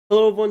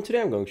Hello everyone, today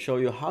I'm going to show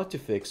you how to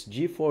fix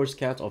GeForce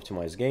Can't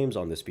Optimize Games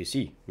on this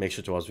PC. Make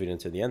sure to watch the video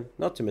until the end,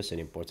 not to miss any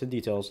important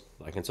details,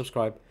 like and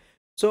subscribe.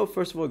 So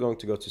first of all, we're going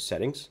to go to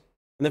Settings,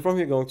 and then from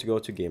here, going to go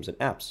to Games and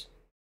Apps.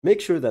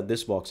 Make sure that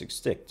this box is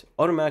ticked.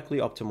 Automatically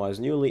optimize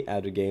newly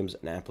added games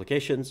and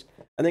applications,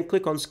 and then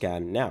click on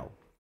Scan Now.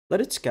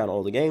 Let it scan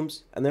all the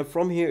games, and then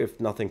from here,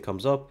 if nothing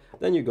comes up,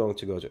 then you're going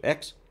to go to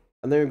X,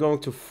 and then you're going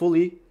to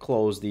fully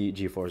close the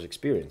GeForce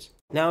Experience.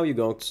 Now you're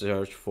going to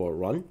search for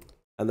Run,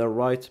 and then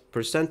write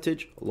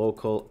percentage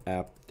local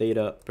app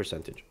data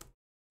percentage.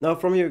 Now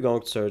from here, you're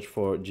going to search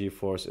for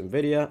GeForce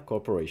Nvidia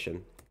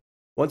Corporation.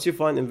 Once you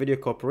find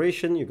Nvidia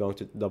Corporation, you're going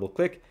to double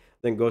click,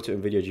 then go to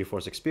Nvidia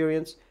GeForce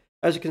Experience.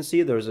 As you can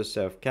see, there's a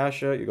save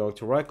cache. You're going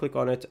to right click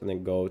on it and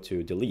then go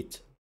to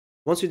delete.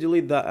 Once you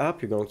delete that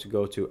app, you're going to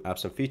go to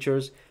apps and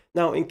features.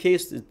 Now, in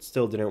case it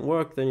still didn't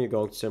work, then you're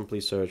going to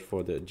simply search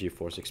for the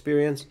GeForce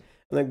Experience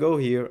and then go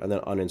here and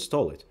then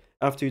uninstall it.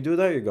 After you do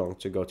that, you're going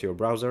to go to your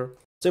browser.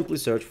 Simply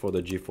search for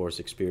the GeForce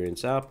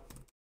Experience app,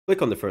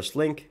 click on the first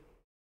link,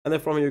 and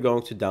then from here you're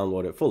going to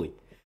download it fully.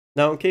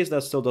 Now, in case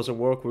that still doesn't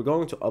work, we're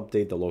going to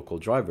update the local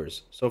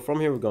drivers. So from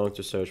here, we're going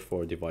to search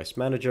for Device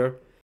Manager.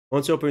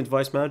 Once you open your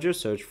Device Manager,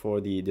 search for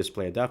the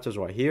display adapters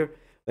right here.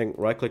 Then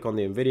right-click on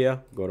the Nvidia,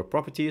 go to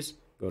Properties,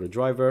 go to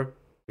Driver,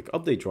 click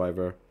Update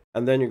Driver,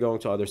 and then you're going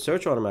to either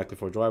search automatically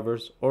for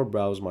drivers or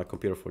browse My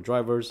Computer for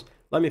drivers.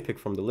 Let me pick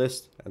from the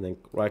list, and then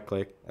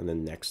right-click, and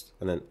then Next,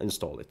 and then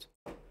install it.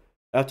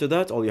 After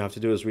that, all you have to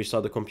do is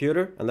restart the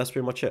computer, and that's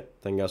pretty much it.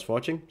 Thank you guys for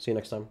watching. See you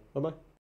next time. Bye-bye.